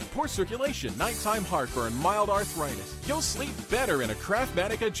back pain, poor circulation, nighttime heartburn, mild arthritis. You'll sleep better in a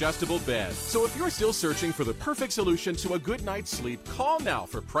Craftmatic adjustable bed. So if you're still searching for the perfect solution to a good night's sleep, call now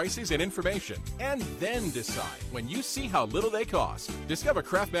for prices and information. And then decide when you see how little they cost. Discover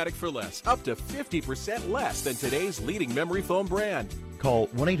Craftmatic for less, up to 50% less than today's leading memory foam brand. Call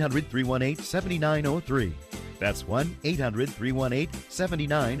 1-800-318-7903. That's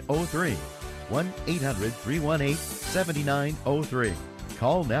 1-800-318-7903. 1-800-318-7903.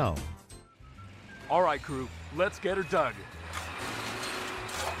 Call now. All right, crew, let's get her dug.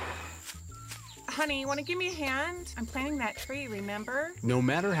 Honey, you want to give me a hand? I'm planting that tree, remember? No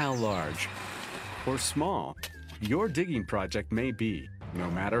matter how large or small your digging project may be,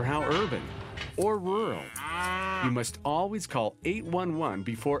 no matter how urban or rural, you must always call 811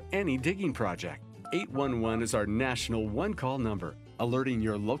 before any digging project. 811 is our national one-call number, alerting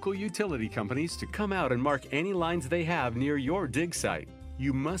your local utility companies to come out and mark any lines they have near your dig site.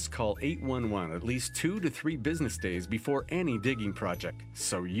 You must call 811 at least 2 to 3 business days before any digging project,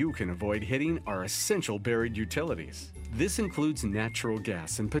 so you can avoid hitting our essential buried utilities. This includes natural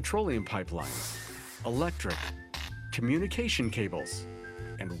gas and petroleum pipelines, electric, communication cables,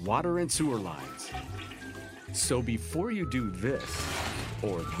 and water and sewer lines. So before you do this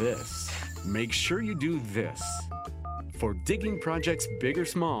or this, make sure you do this. For digging projects big or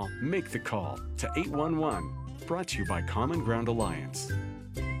small, make the call to 811. Brought to you by Common Ground Alliance.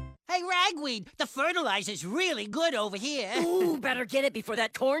 Hey, Ragweed, the fertilizer's really good over here. Ooh, better get it before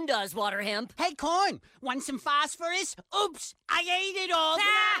that corn does, Water Hemp. Hey, corn, want some phosphorus? Oops, I ate it all.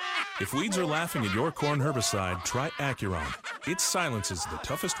 If weeds are laughing at your corn herbicide, try Acuron. It silences the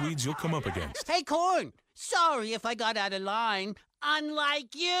toughest weeds you'll come up against. Hey, corn, sorry if I got out of line.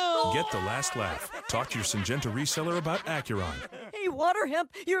 Unlike you. Get the last laugh. Talk to your Syngenta reseller about Acuron. Hey, Water Hemp,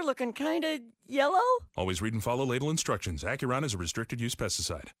 you're looking kind of yellow. Always read and follow label instructions. Acuron is a restricted-use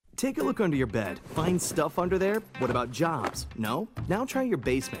pesticide. Take a look under your bed. Find stuff under there? What about jobs? No? Now try your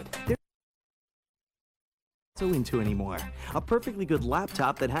basement. So into anymore. A perfectly good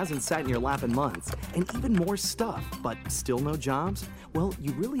laptop that hasn't sat in your lap in months. And even more stuff, but still no jobs? Well,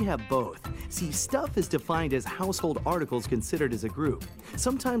 you really have both. See, stuff is defined as household articles considered as a group.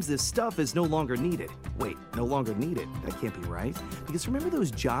 Sometimes this stuff is no longer needed. Wait, no longer needed? That can't be right. Because remember those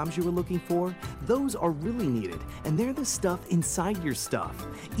jobs you were looking for? Those are really needed, and they're the stuff inside your stuff.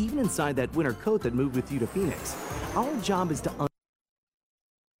 Even inside that winter coat that moved with you to Phoenix. Our job is to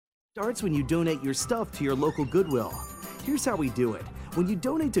starts when you donate your stuff to your local Goodwill. Here's how we do it. When you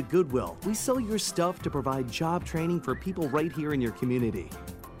donate to Goodwill, we sell your stuff to provide job training for people right here in your community.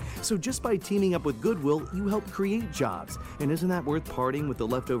 So just by teaming up with Goodwill, you help create jobs. And isn't that worth parting with the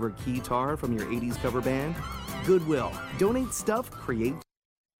leftover guitar from your 80s cover band? Goodwill. Donate stuff, create.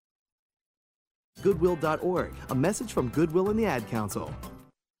 Goodwill.org. A message from Goodwill and the Ad Council.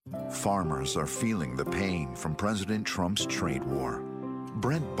 Farmers are feeling the pain from President Trump's trade war.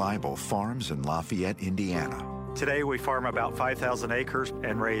 Brent Bible farms in Lafayette, Indiana. Today we farm about 5,000 acres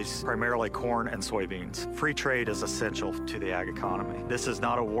and raise primarily corn and soybeans. Free trade is essential to the ag economy. This is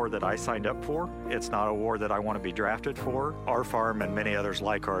not a war that I signed up for. It's not a war that I want to be drafted for. Our farm and many others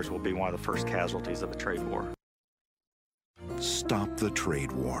like ours will be one of the first casualties of a trade war. Stop the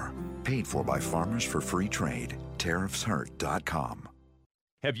trade war. Paid for by Farmers for Free Trade. TariffsHurt.com.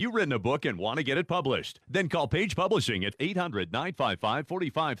 Have you written a book and want to get it published? Then call Page Publishing at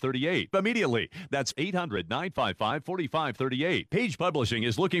 800-955-4538 immediately. That's 800-955-4538. Page Publishing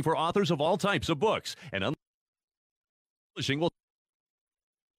is looking for authors of all types of books, and publishing will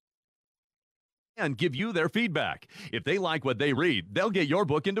and give you their feedback. If they like what they read, they'll get your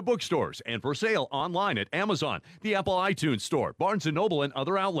book into bookstores and for sale online at Amazon, the Apple iTunes Store, Barnes & Noble, and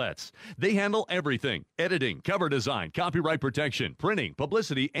other outlets. They handle everything: editing, cover design, copyright protection, printing,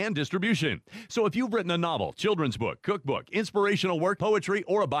 publicity, and distribution. So if you've written a novel, children's book, cookbook, inspirational work, poetry,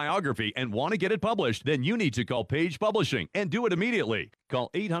 or a biography and want to get it published, then you need to call Page Publishing and do it immediately. Call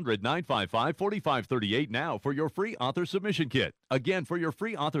 800-955-4538 now for your free author submission kit. Again, for your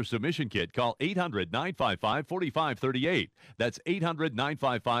free author submission kit, call 800-955-4538. That's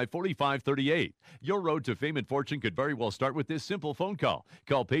 800-955-4538. Your road to fame and fortune could very well start with this simple phone call.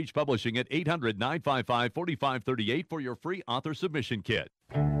 Call Page Publishing at 800-955-4538 for your free author submission kit.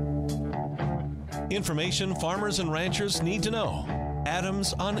 Information farmers and ranchers need to know.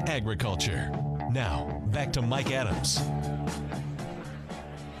 Adams on Agriculture. Now, back to Mike Adams.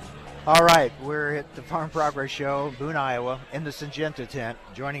 All right, we're at the Farm Progress Show, Boone, Iowa, in the Syngenta tent.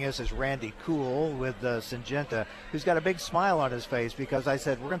 Joining us is Randy Kuhl with Syngenta, who's got a big smile on his face because I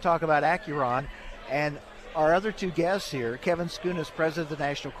said we're going to talk about Acuron. And our other two guests here, Kevin Skunas, president of the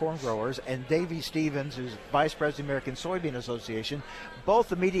National Corn Growers, and Davey Stevens, who's vice president of the American Soybean Association,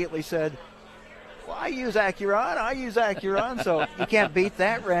 both immediately said, well, I use Acuron, so you can't beat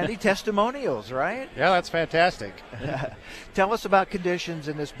that, Randy. Testimonials, right? Yeah, that's fantastic. Tell us about conditions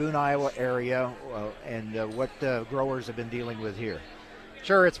in this Boone, Iowa area and what growers have been dealing with here.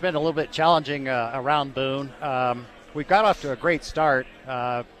 Sure, it's been a little bit challenging around Boone. We got off to a great start.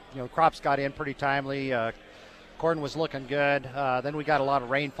 Crops got in pretty timely. Corn was looking good. Then we got a lot of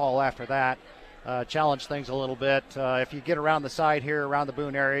rainfall after that. Challenge things a little bit. If you get around the side here, around the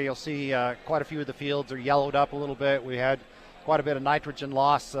Boone area, you'll see quite a few of the fields are yellowed up a little bit. We had quite a bit of nitrogen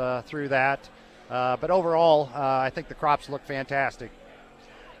loss through that. But overall, I think the crops look fantastic.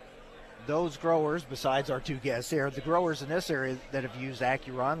 Those growers, besides our two guests here, the growers in this area that have used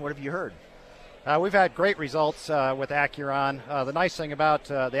Acuron, what have you heard? We've had great results with Acuron. The nice thing about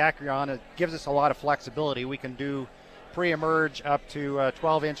the Acuron, it gives us a lot of flexibility. We can do pre-emerge up to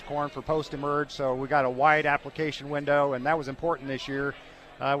 12-inch corn for post-emerge, so we got a wide application window, and that was important this year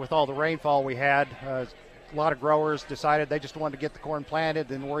with all the rainfall we had. A lot of growers decided they just wanted to get the corn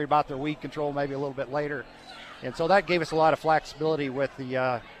planted and worry about their weed control maybe a little bit later. And so that gave us a lot of flexibility with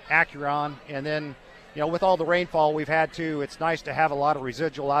the Acuron. And then, with all the rainfall we've had too, it's nice to have a lot of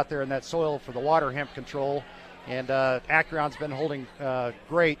residual out there in that soil for the water hemp control. And Acuron's been holding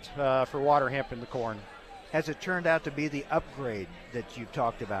great for water hemp in the corn. Has it turned out to be the upgrade that you've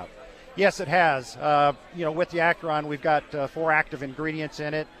talked about? Yes, it has. With the Acuron, we've got 4 active ingredients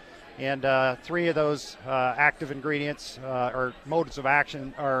in it, and 3 of those active ingredients or modes of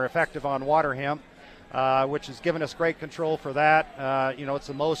action are effective on water hemp, which has given us great control for that. It's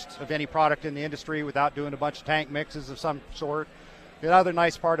the most of any product in the industry without doing a bunch of tank mixes of some sort. The other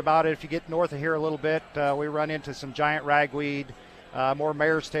nice part about it, if you get north of here a little bit, we run into some giant ragweed, more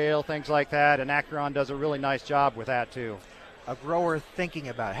mare's tail, things like that, and Acuron does a really nice job with that too. A grower thinking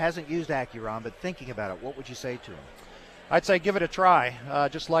about it, hasn't used Acuron, but thinking about it, what would you say to him? I'd say give it a try,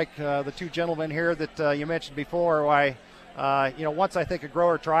 just like the two gentlemen here that you mentioned before. Once I think a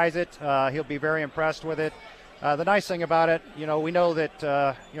grower tries it, he'll be very impressed with it. The nice thing about it, we know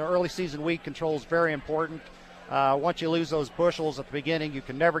that early season weed control is very important. Once you lose those bushels at the beginning, you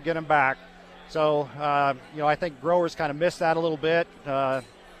can never get them back. So, I think growers kind of miss that a little bit.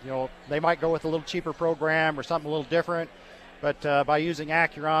 They might go with a little cheaper program or something a little different. But by using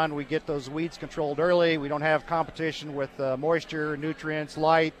Acuron, we get those weeds controlled early. We don't have competition with moisture, nutrients,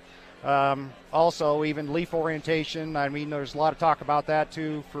 light. Also, even leaf orientation. I mean, there's a lot of talk about that,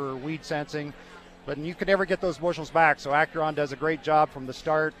 too, for weed sensing. But you can never get those bushels back. So Acuron does a great job from the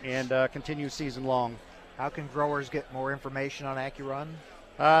start and continues season long. How can growers get more information on Acuron?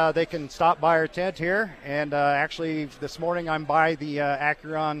 They can stop by our tent here, and actually this morning I'm by the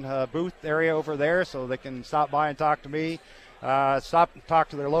Acuron booth area over there, so they can stop by and talk to me, stop and talk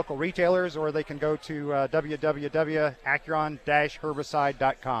to their local retailers, or they can go to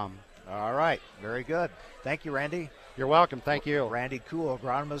www.acuron-herbicide.com. All right, very good. Thank you, Randy. You're welcome. Thank you. Randy Kuhl,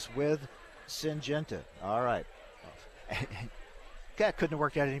 agronomist with Syngenta. All right. That couldn't have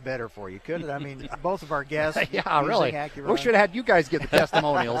worked out any better for you, could it? I mean, both of our guests. Yeah, really. Acuron. We should have had you guys get the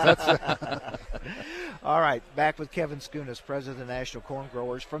testimonials. All right, back with Kevin Skunas, president of the National Corn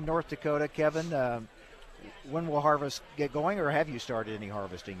Growers from North Dakota. Kevin, when will harvest get going, or have you started any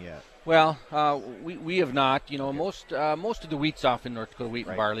harvesting yet? Well, we have not. Most of the wheat's off in North Dakota. Wheat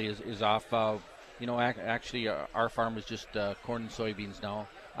and barley is off. Actually, our farm is just corn and soybeans now.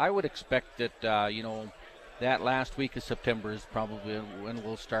 I would expect that that last week of September is probably when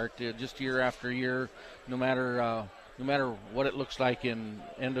we'll start. Just year after year, no matter what it looks like in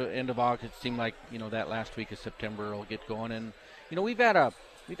end of August, it seemed like that last week of September will get going. And we've had a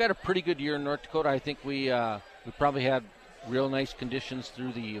pretty good year in North Dakota. I think we probably had real nice conditions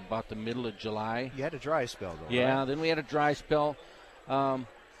through about the middle of July. You had a dry spell though. Yeah, right? Then we had a dry spell.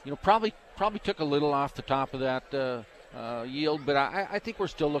 Probably took a little off the top of that yield, but I think we're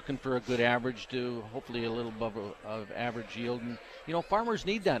still looking for a good average to hopefully a little above of average yield. And farmers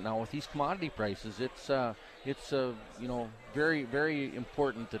need that now with these commodity prices. It's very, very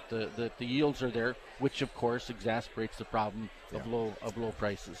important that the yields are there, which of course exacerbates the problem of low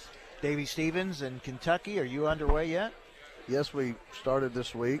prices. Davey Stevens in Kentucky, are you underway yet? Yes, we started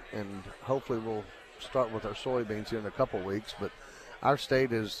this week, and hopefully we'll start with our soybeans here in a couple weeks. But our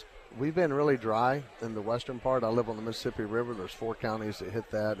state is we've been really dry in the western part. I live on the Mississippi River. There's 4 counties that hit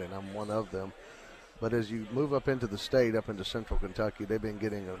that, and I'm one of them. But as you move up into the state, up into central Kentucky, they've been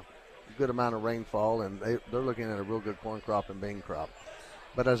getting a good amount of rainfall, and they're looking at a real good corn crop and bean crop.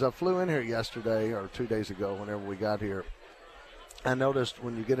 But as I flew in here yesterday or 2 days ago, whenever we got here, I noticed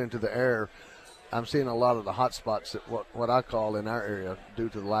when you get into the air, I'm seeing a lot of the hot spots that what I call in our area due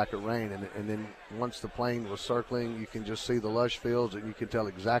to the lack of rain. And then once the plane was circling, you can just see the lush fields, and you can tell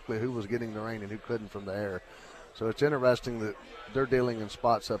exactly who was getting the rain and who couldn't from the air. So it's interesting that they're dealing in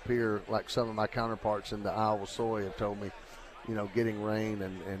spots up here like some of my counterparts in the Iowa soy have told me, getting rain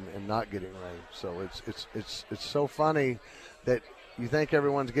and not getting rain. So it's so funny that you think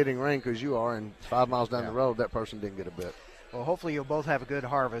everyone's getting rain because you are, and 5 miles down the road, that person didn't get a bit. Well, hopefully you'll both have a good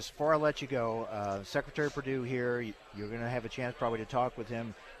harvest. Before I let you go, Secretary Perdue here, you're going to have a chance probably to talk with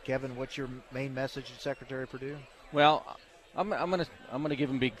him. Kevin, what's your main message to Secretary Perdue? Well, I'm gonna give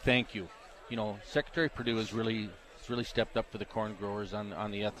him a big thank you. Secretary Perdue has really stepped up for the corn growers on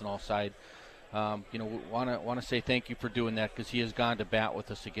the ethanol side. Want to say thank you for doing that, because he has gone to bat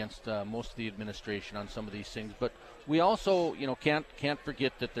with us against most of the administration on some of these things. But we also, can't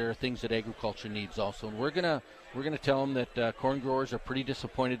forget that there are things that agriculture needs also, and we're gonna tell them that corn growers are pretty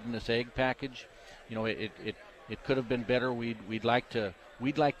disappointed in this ag package. It could have been better. We'd like to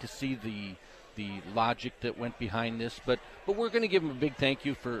see the logic that went behind this, but we're going to give them a big thank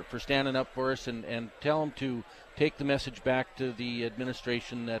you for standing up for us, and tell them to take the message back to the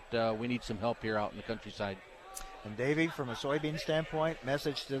administration that we need some help here out in the countryside. And Davey, from a soybean standpoint,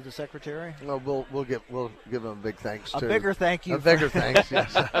 message to the Secretary? Well, we'll give him a big thanks too. A bigger thank you. A bigger thanks,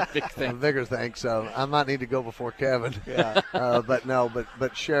 yes. A bigger thanks. I might need to go before Kevin. Yeah.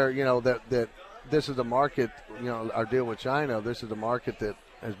 But share, that this is a market. Our deal with China. This is a market that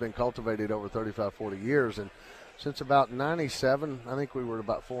has been cultivated over 35, 40 years, and since about 97, I think we were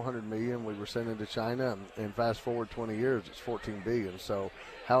about 400 million we were sending to China, and fast forward 20 years, it's 14 billion. So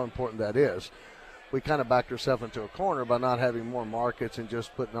how important that is. We kind of backed ourselves into a corner by not having more markets and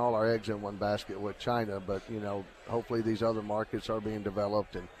just putting all our eggs in one basket with China. But, hopefully these other markets are being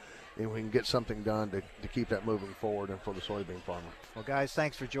developed, and we can get something done to keep that moving forward and for the soybean farmer. Well, guys,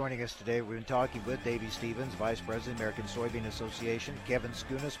 thanks for joining us today. We've been talking with Davey Stevens, Vice President, American Soybean Association, Kevin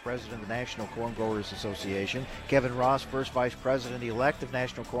Skunas, President of the National Corn Growers Association, Kevin Ross, First Vice President-elect of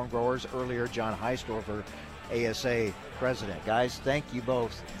National Corn Growers, earlier John Heistorfer, ASA President. Guys, thank you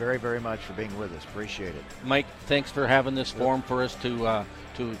both very, very much for being with us. Appreciate it. Mike, thanks for having this forum for us to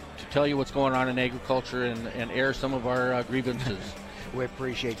tell you what's going on in agriculture and air some of our grievances. We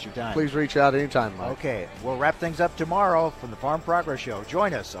appreciate your time. Please reach out anytime, Mike. Okay, we'll wrap things up tomorrow from the Farm Progress Show.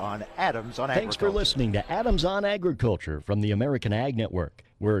 Join us on Adams on Agriculture. Thanks for listening to Adams on Agriculture from the American Ag Network.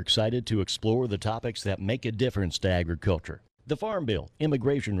 We're excited to explore the topics that make a difference to agriculture. The Farm Bill,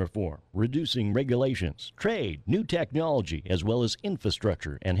 immigration reform, reducing regulations, trade, new technology, as well as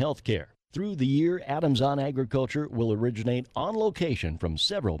infrastructure and health care. Through the year, Adams on Agriculture will originate on location from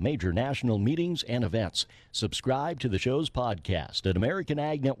several major national meetings and events. Subscribe to the show's podcast at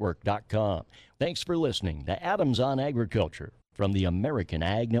AmericanAgNetwork.com. Thanks for listening to Adams on Agriculture from the American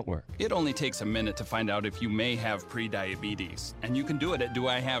Ag Network. It only takes a minute to find out if you may have prediabetes, and you can do it at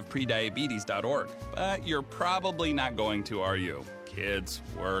doihaveprediabetes.org. But you're probably not going to, are you? Kids,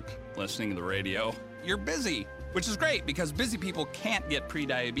 work, listening to the radio. You're busy. Which is great, because busy people can't get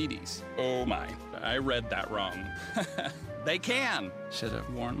prediabetes. Oh my, I read that wrong. They can. Should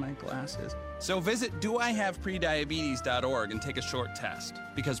have worn my glasses. So visit doihaveprediabetes.org and take a short test,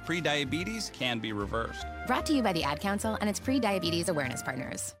 because prediabetes can be reversed. Brought to you by the Ad Council and its pre-diabetes awareness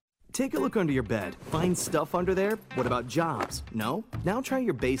partners. Take a look under your bed. Find stuff under there? What about jobs? No? Now try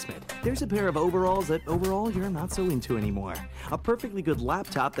your basement. There's a pair of overalls that overall you're not so into anymore. A perfectly good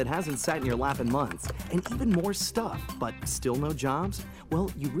laptop that hasn't sat in your lap in months. And even more stuff, but still no jobs?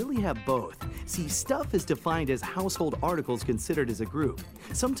 Well, you really have both. See, stuff is defined as household articles considered as a group.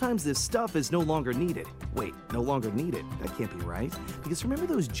 Sometimes this stuff is no longer needed. Wait, no longer needed? That can't be right. Because remember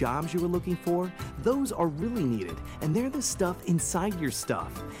those jobs you were looking for? Those are really needed, and they're the stuff inside your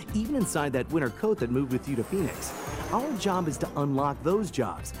stuff. Even inside that winter coat that moved with you to Phoenix. Our job is to unlock those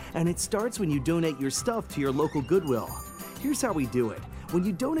jobs, and it starts when you donate your stuff to your local Goodwill. Here's how we do it. When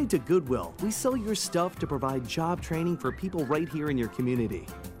you donate to Goodwill, we sell your stuff to provide job training for people right here in your community.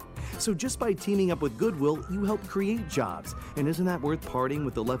 So just by teaming up with Goodwill, you help create jobs. And isn't that worth parting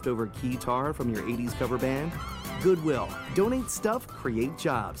with the leftover keytar from your 80s cover band? Goodwill. Donate stuff, create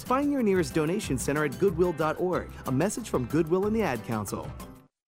jobs. Find your nearest donation center at goodwill.org. A message from Goodwill and the Ad Council.